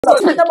In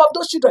the name of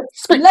those children,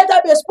 let them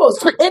be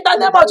exposed. In the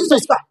name of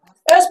Jesus Christ,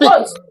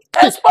 expose.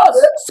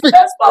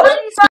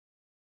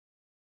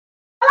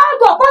 Allow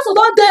God, pastor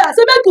don't dare.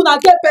 Say make una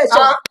get patience.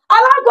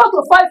 Allow God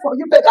to fight for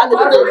you. When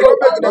somebody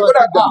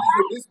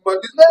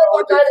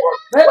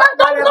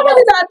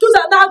that accuse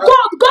her, now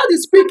God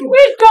is speaking.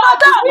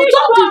 Madam, we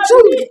talk the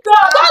truth.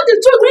 God the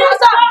truth,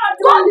 madam.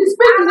 God is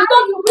speaking.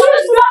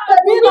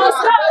 He don't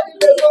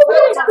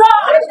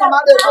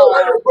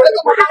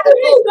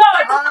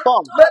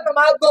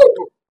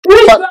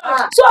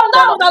So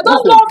now, don't go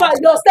over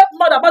your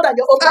stepmother more than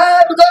your own.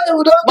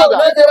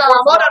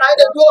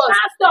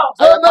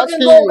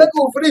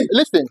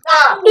 Listen.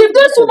 If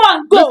this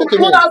woman go,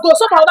 una go,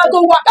 someone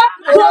go waka,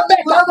 go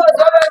back. Una go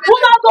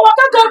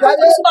waka, go back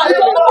this woman. You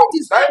don't know what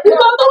this. You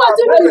don't know what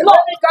it is.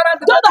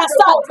 Don't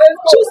understand.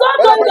 She's not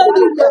going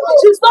anywhere.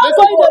 She's not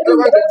going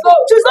anywhere.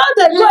 She's not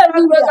going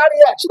anywhere.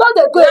 She's not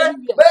going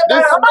anywhere.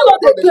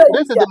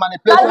 This is the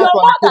manipulation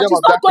from the kingdom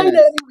of darkness.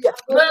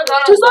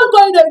 She's not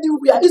going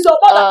anywhere. It's your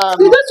mother.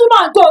 If this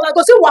woman go, I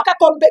go see waka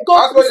come back. Go.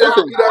 You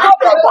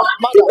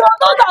don't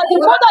know that the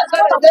mother is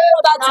not that thing.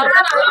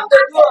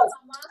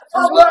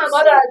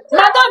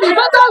 Madam, you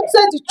better say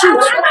the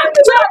truth.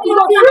 So that you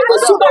will free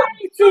this woman.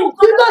 You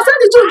can say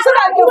the truth so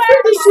that you will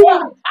free this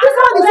woman. This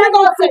one is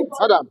innocent.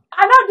 Madam, I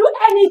don't do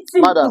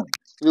anything. Madam,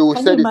 you will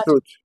say the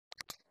truth.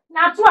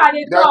 Not true, I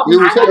talk. You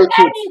will say the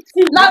truth.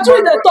 Not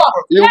true, they talk.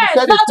 You will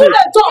say the Not true, truth.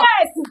 they talk.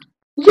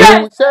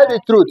 You will say the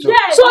truth.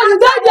 Yes. So you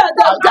get there,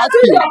 that's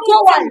your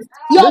co-wife,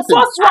 your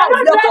first wife,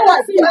 your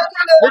co-wife.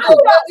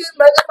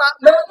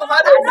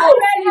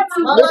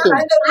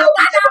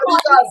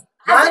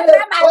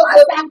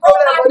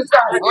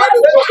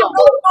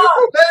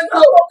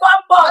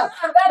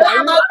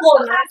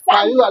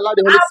 Can you allow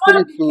the Holy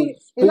Spirit to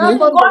speak?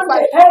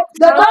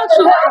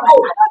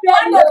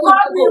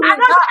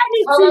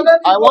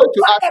 I want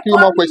to ask you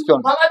more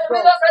questions.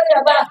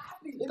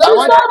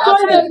 Allow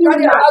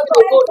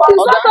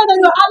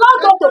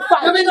God to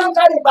fight.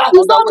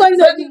 He's not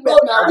going anywhere.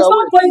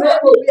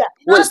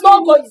 He's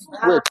not going.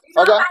 Wait,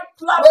 okay.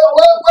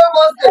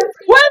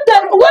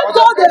 When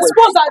God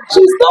exposed that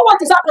she's know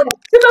what is happening,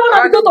 people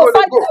want to go to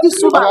fight this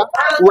woman.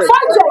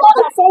 Fight your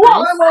mother for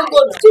what?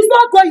 She's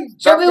not going.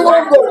 She's not going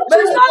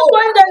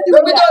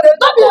anywhere.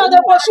 Not be on the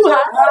pursue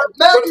her.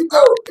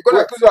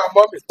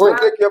 Wait, wait.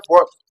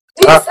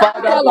 I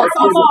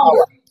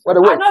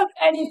don't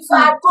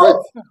anything. Wait,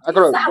 I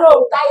got it.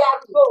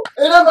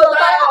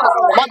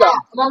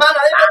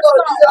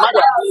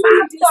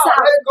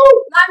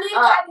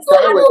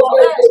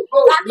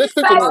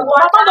 Listen to me.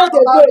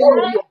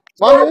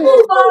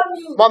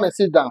 Mommy,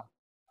 sit down.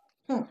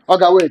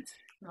 Okay, wait.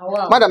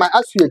 Madam, I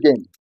ask you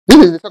again. This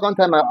is the second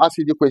time I ask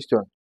you the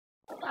question.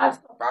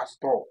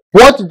 Pastor.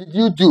 What did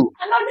you do?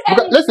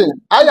 Because, listen,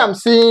 I am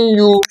seeing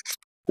you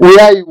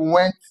where you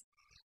went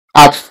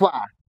at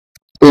far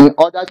in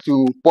order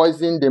to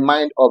poison the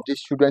mind of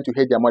these children to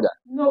hate their mother.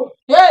 No.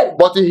 Hey.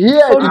 But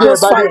here today,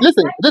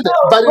 listen,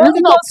 by the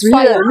reason of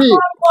me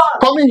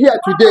coming here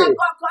today,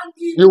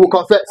 you will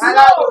confess.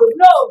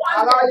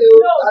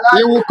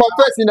 You will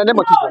confess in the name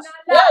of Jesus.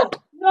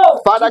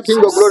 Father, King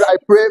of Glory, I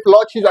pray,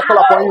 Lord Jesus, I call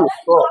upon you.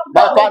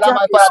 My Father,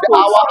 the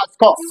hour has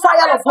come.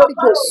 Fire of Holy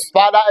Ghost.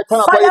 Father, I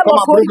call upon you, come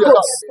and prove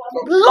yourself.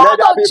 Lord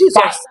of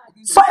Jesus.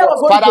 Fire of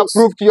Holy Father, Ghost.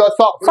 prove to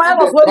yourself. Fire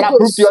of Holy Father,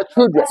 prove Ghost. to your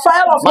children.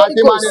 Fire of Holy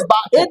Ghost.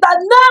 In the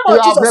name of You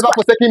have Jesus never Christ.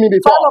 forsaken me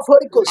before. Fire of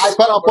Holy Ghost. I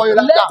call upon you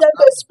right Let them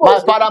be now.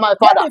 exposed. My Let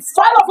Father. the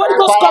fire of Holy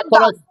Ghost come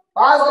down. I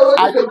connect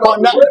in Let the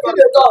partnership power with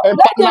the of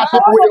our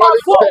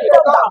Holy phone Spirit.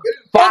 come down. In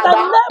the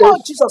name of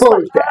Jesus Expose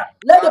Christ. them.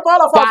 Let the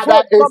power of our Father,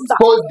 phone come down.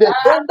 expose them. In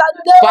the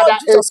name Father, of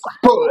Jesus Christ.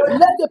 expose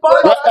Let the power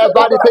of our phone wherever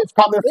come this down. is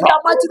coming In from. the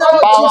mighty name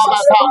of Power,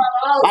 Jesus.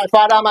 my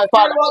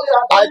Father,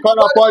 I call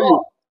upon you.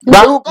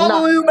 Right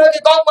now.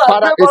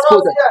 Father,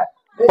 expose them.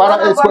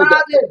 Father, expose them.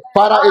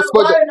 Father,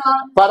 expose them.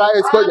 Father,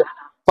 expose them.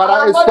 Father,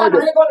 expose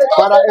them.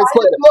 Father,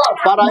 expose them.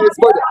 Father,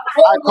 expose them.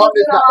 I call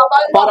this now.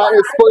 Father,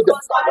 expose them.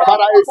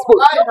 Father,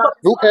 expose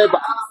whoever,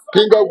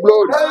 King of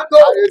Glory,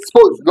 I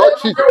expose, Lord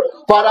Jesus.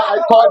 Father, I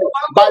call you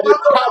by the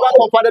power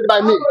confided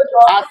by me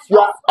as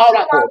your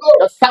oracle,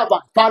 your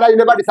servant. Father, you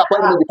never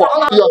disappointed me before.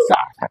 To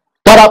yourself.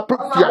 Father,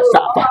 prove to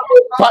yourself.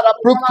 Father,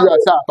 prove to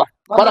yourself.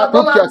 Father,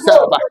 prove to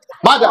yourself.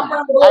 Madam,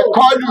 I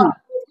call you.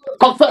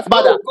 Confess,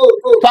 Madam.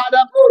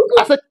 Father,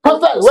 I said,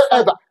 confess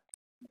wherever.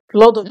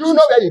 Lord of You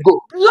know where you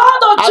go.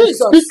 Lord of I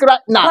Jesus. speak right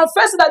now.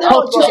 Confess in the name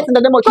of Jesus. Confess in the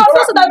name of Jesus.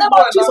 Confess in the name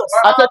of Jesus.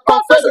 I said,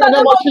 confess in the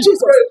name of Jesus.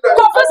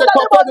 Confess in the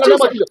name of Jesus.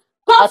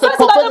 I said,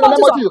 confess in the name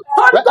of Jesus.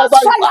 Holy Ghost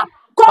fire.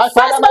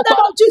 Confess in the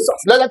name of Jesus.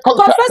 Let them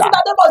confess. Confess in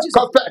the name of Jesus.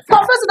 Confess.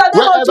 Confess in the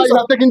name of Wherever Jesus. you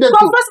have taken them to.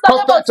 Confess in the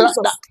name of Confess right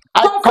Jesus. now. I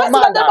Confess in the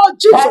command. name of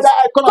Jesus. Father,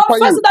 I call upon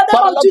Confess you. in the name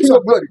Father, of Lord, King Jesus.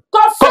 of Glory.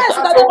 Confess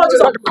in the name of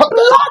Jesus.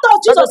 Blood of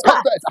Jesus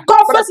Christ.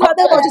 Confess in the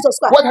name of Jesus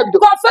Christ. What have you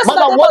done? Confess in the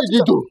Madam, name what of did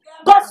you Jesus. do?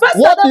 Confess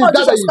in the What name is of that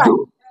Jesus you Christ. do?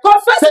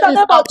 Confess Say in the it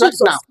name of out right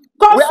Jesus. now.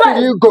 Confess.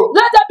 did you go?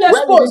 Let them be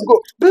Where did you exposed. go?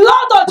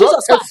 Blood of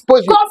Jesus Christ.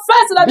 Expose you.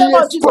 Confess in the Be name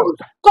of Jesus. exposed.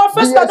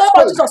 Confess in the name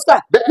of Jesus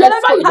Christ.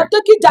 Whenever you have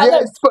taken their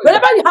name,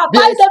 whenever you have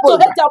tied them to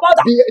hate their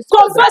mother,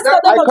 confess in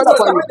the name of Jesus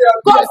Christ.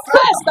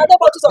 Confess in the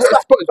name of Jesus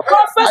Christ.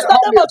 Confess in the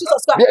name of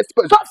Jesus Christ.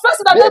 Confess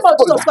in the name of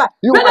Jesus Christ.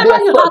 Whenever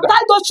you have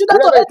tied those children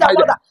to hate their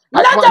mother,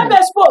 let them be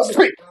exposed.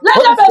 Let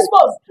them be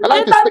exposed.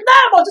 In the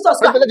name of Jesus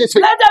Christ.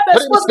 Let them be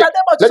exposed in the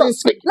name of Jesus.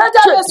 Let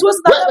them be exposed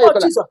in the name of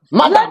Jesus.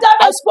 Let them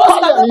be exposed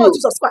in the name of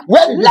Jesus Christ.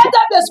 Let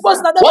them be exposed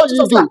in the name of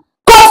Jesus Christ.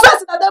 Confess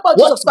in the name of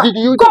Jesus Christ.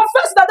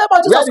 Confess in the name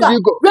of Jesus Christ.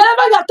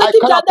 Wherever you are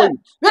taking their name,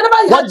 whenever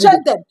you have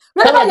changed them,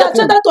 whenever you have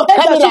changed them to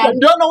hate their children,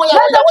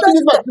 let them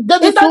face them.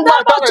 In the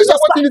name of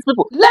Jesus Christ.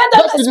 Let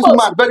them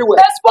expose.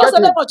 Expose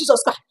the name of Jesus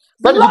Christ.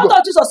 The Lord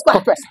of Jesus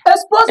Christ.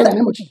 Expose them.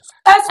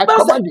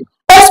 Expose them.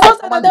 Expose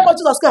in the name of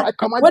Jesus Christ.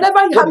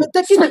 Whenever you have been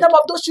taking the name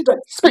of those children,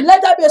 let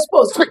them be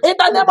exposed. In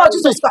the name of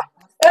Jesus Christ.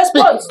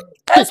 Expose.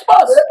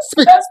 Expose.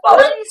 Expose.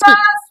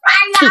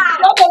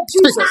 Lord of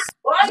Jesus.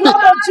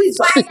 Lord of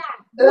Jesus.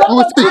 Lord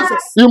of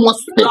Jesus. You must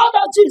speak. Lord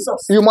of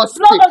Jesus. You must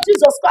speak. Lord of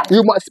Jesus Christ.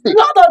 You must speak.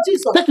 Lord of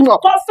Jesus. Take him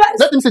up. Confess.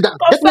 Let him sit down.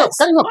 Get him up.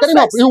 Get him up. Get him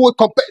up. Confess. You will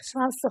confess.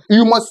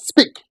 You must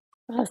speak.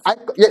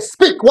 Yes,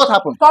 speak. What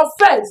happened?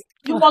 Confess.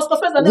 You must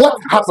confess the name of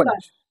Jesus happened?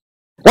 Christ.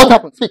 What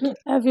happened? Speak.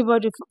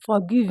 Everybody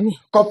forgive me.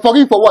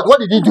 Forgive for what? What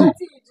did he do?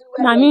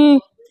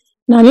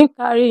 Nami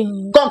carry.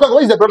 Come.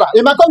 Where is the brother?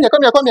 Iman,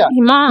 come here.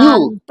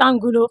 You.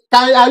 Tangulo.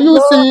 Are you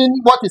seeing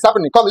what is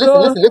happening? Come,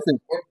 listen.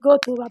 Go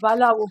to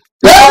Babalawo.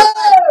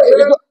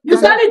 You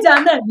carry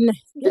their name. Wait.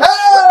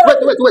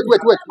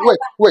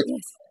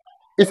 Yes.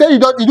 He said you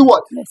do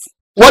what? Yes.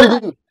 What did he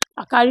do?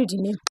 I carry the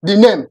name. The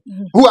name.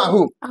 Who and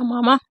who?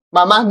 Mama.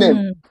 Mama's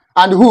name.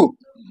 And who?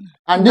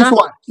 And this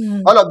one.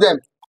 All of them.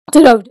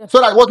 Three of them.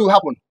 So that what will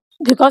happen?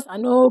 Because I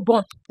know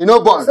born. You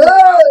know born.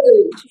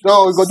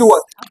 So you go do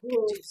what?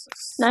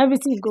 Now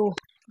everything go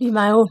be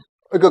my own.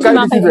 You go carry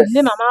the children.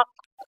 Name Mama.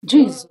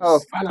 Jesus. Oh,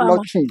 Father,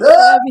 Lord Jesus.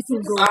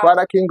 Everything go.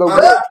 Father, King of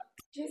glory.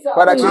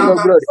 Father, King of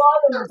glory.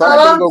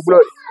 Father, King of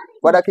glory.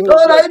 Father, King of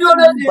glory.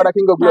 Father,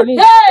 King of glory.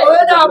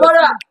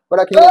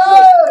 Father, King of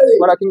glory.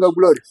 Father, King of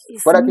glory.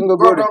 Father, King of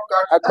glory.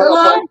 I call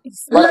upon you.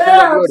 Father, King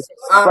of glory.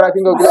 Father,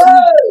 King of glory.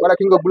 Father,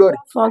 King of glory.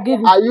 Forgive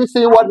me. Are you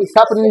seeing what is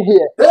happening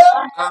here?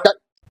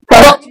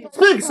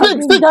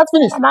 Speak. That's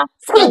finished.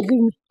 Speak.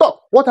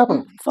 Talk. What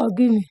happened?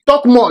 Forgive me.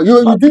 Talk more.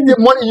 You did the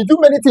money. You do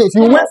many things.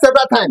 You went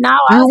several times.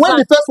 You went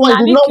the first one. It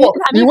did not work.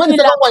 You went the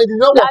second one. It did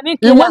not work.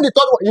 You went the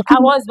third one. You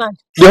Our husband.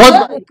 The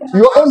husband.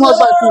 Your own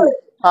husband too.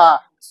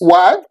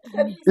 Why?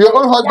 Your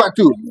own husband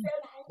too.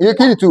 You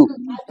killed it too.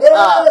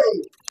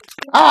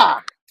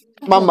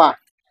 Mama.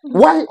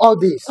 Why all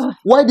this?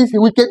 Why this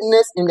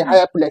wickedness in the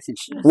higher places?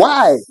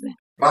 Why?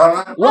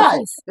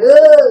 Why?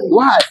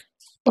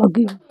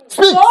 Forgive me.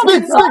 Speak. When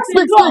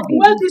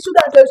these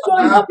children they show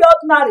you not be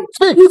ordinary.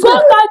 Speak. You go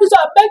carry this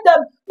and make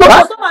them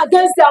come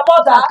against their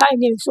mother.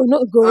 So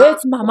no go hate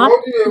Mama.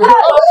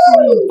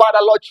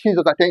 Father, Lord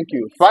Jesus, I thank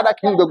you. Father,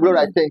 King of glory,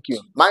 I thank you.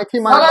 Mighty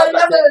man, Father,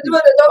 I thank you.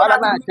 Father,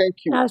 I thank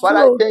you. Father,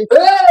 I thank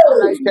you.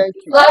 Father, I thank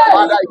you.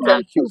 Father, I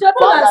thank you.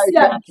 Father, I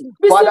thank you.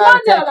 Father, I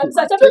thank you.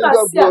 King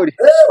of glory.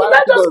 Father,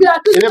 King of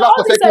glory. You never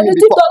forsaken me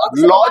before.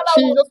 Lord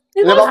Jesus,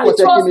 you never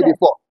forsaken me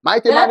before.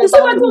 Mighty man,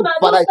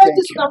 Father, I thank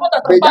you.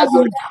 Be that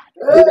glory.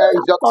 Be that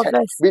exalted.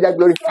 Be that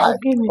glorified.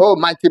 Oh,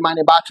 mighty man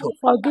in battle.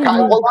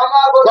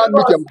 God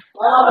meet him.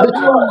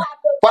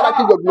 Father,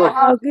 King of glory.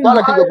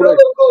 Father, King of glory.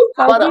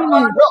 Father,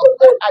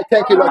 I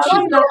thank you, Lord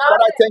Jesus.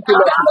 Father, I thank you,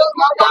 Lord Jesus.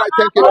 Father, I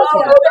thank you, Lord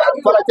Jesus.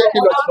 Father, I thank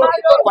you, Lord Jesus.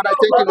 Father, I thank you, Lord Jesus. Father, I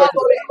thank you, Lord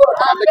Jesus.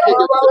 Father, I thank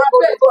you, Lord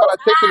Jesus. Father, I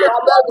thank you, Lord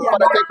Jesus.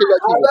 Father, I thank you,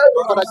 Lord Jesus.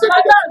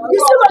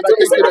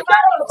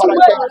 Father,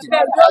 I thank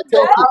you, Lord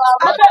Jesus.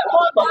 Father, I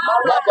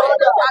thank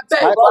you. I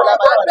thank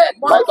you.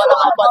 My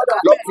Father,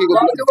 Lord King of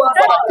glory.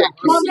 Father, I thank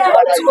you. Father,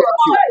 I thank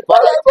you.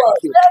 Father, I thank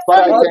you. Father,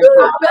 I thank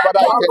you. Father,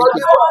 I thank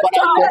you.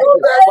 Father, I thank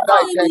you. Father,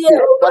 I thank you.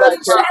 Father, I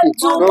thank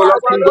you. No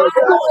Lord King of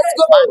glory.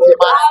 Mighty man in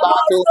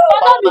battle.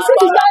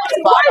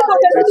 Father,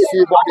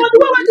 receive all the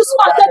glory.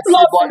 Father,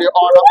 receive all the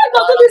honor.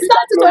 Father, be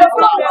that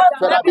glorified.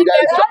 Father, be that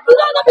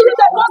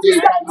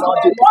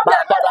exalted. My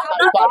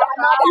Father,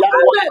 I am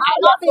what I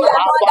am.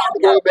 Alpha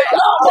and Omega.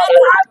 Father,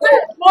 I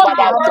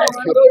thank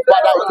you.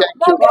 Father, I thank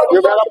you. You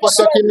never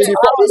forsaken me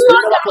before. You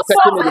never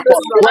forsaken me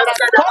before. When I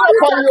call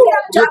upon you,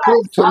 you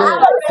prove to me.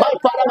 My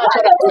Father, I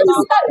thank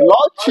you.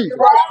 Lord Jesus,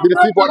 be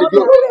receive all the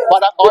glory.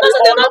 Father, all the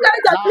honor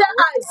now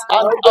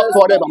and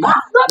forever.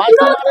 My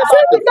Father,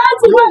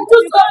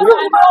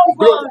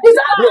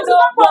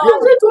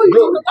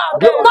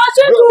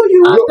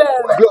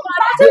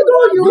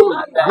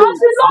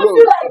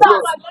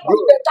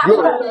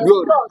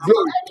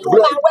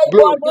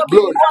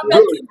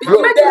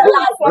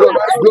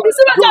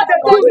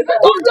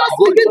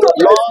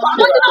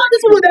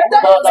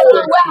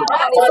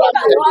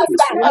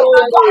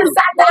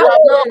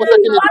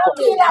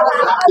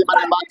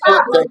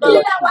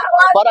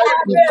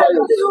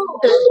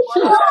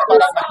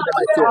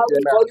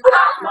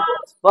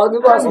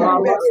 Forgive us,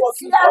 Mama.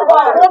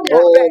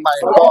 Oh my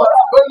God.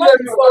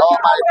 Oh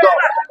my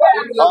God.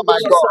 Oh my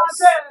God.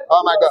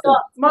 Oh my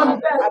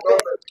God.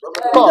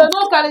 They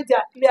don't carry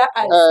their clear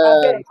eyes.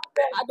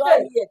 I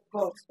don't hear.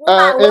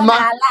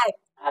 Emma,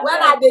 When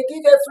I they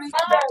give a free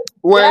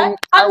when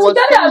I was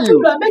telling you,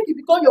 children make it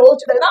become your own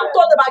children. I'm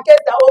told them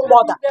against their own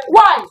mother.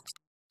 Why?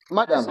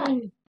 madam,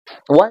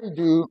 why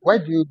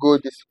do you go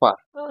this far?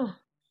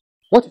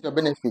 What is your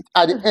benefit?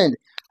 At the end,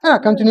 and I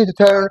continue to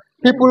tell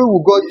people who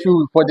will go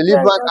to for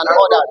deliverance and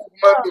all that.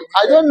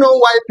 I don't know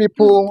why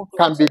people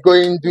can be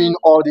doing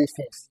all these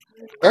things.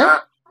 Eh?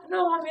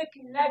 No one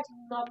making like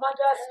my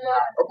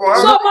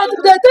mother's So but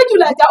they take you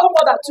like their own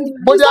mother too.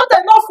 But It's not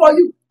enough for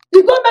you.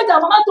 You go make their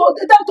mama to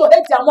them to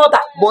hate their mother.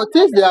 But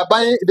things they are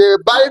buying,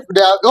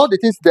 all the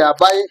things they are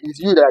buying is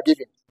you that are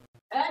giving.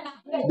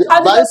 They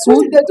And buy the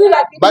food, sweet they do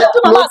like buy they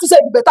do mama clothes, to say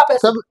you better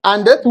person.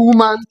 and that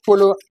woman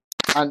follow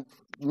and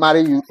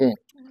marry you in.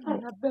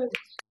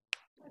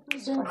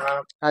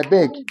 I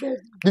beg.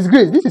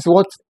 Disgrace. This is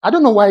what I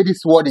don't know why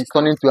this word is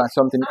turning to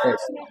something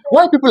else.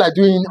 Why people are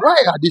doing? Why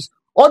are this?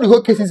 All the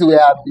whole cases we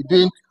are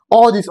doing.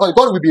 All this, God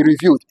will be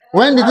revealed.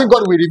 When do you think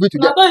God will reveal to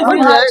them? God will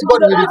reveal to God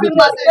will reveal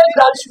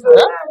to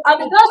them. And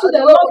the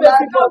grandchildren love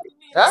everybody.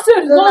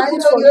 Still, it's not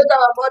good for you.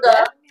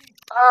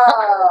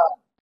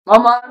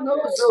 Mama, no,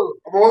 so.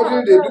 What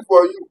do they do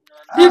for you?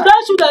 The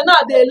grandchildren now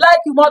they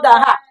like you more than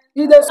her.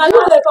 If they now you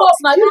they cause,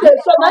 now you they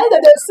show, now you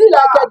they see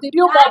like the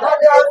real mother.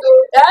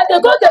 Yeah, they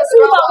go they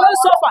see woman wey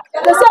suffer.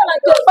 They say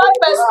like a bad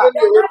person.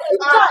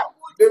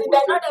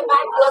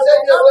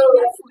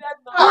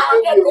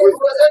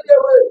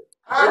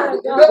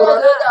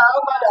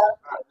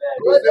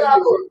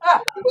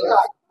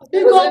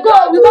 You go go.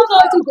 You don't know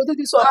what you go do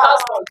this one.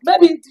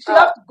 Maybe she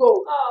have to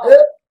go.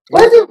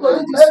 What you go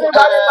do this one?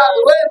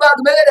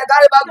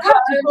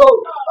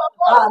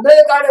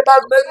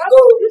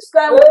 This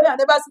time I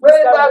never see this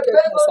kind of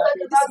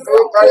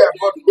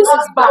this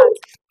is bad.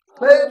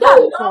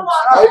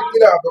 How you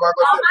kill her?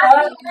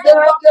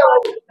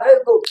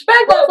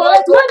 Beg them for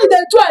it. When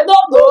they try, no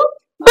know.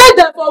 Beg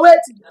them for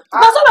waiting.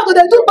 Now some go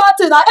they do bad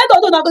thing. Now end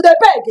of the go they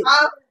beg.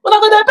 When I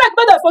go they beg,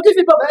 they forgive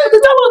people. The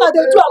time when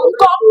they do, I will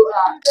come.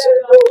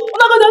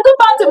 When I go they do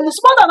bad thing, the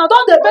small and I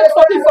don't they beg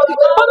forgive. But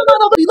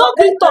no, you don't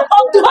green talk.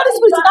 The Holy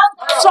Spirit now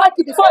strike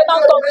you before you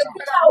now talk.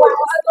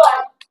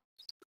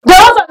 The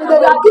husband they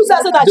accuse her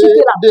say that she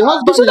kill her. The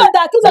husband The children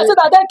they accuse her say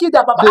that they kill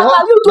their papa. And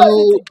now you do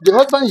everything. The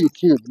husband you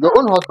killed, your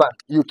own husband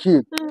you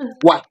killed.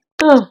 Why?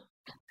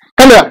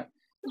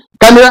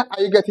 Camera,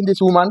 are you getting this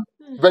woman?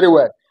 Very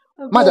well.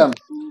 Madam,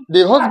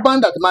 the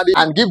husband that married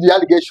and give the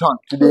allegation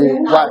to the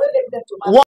wife.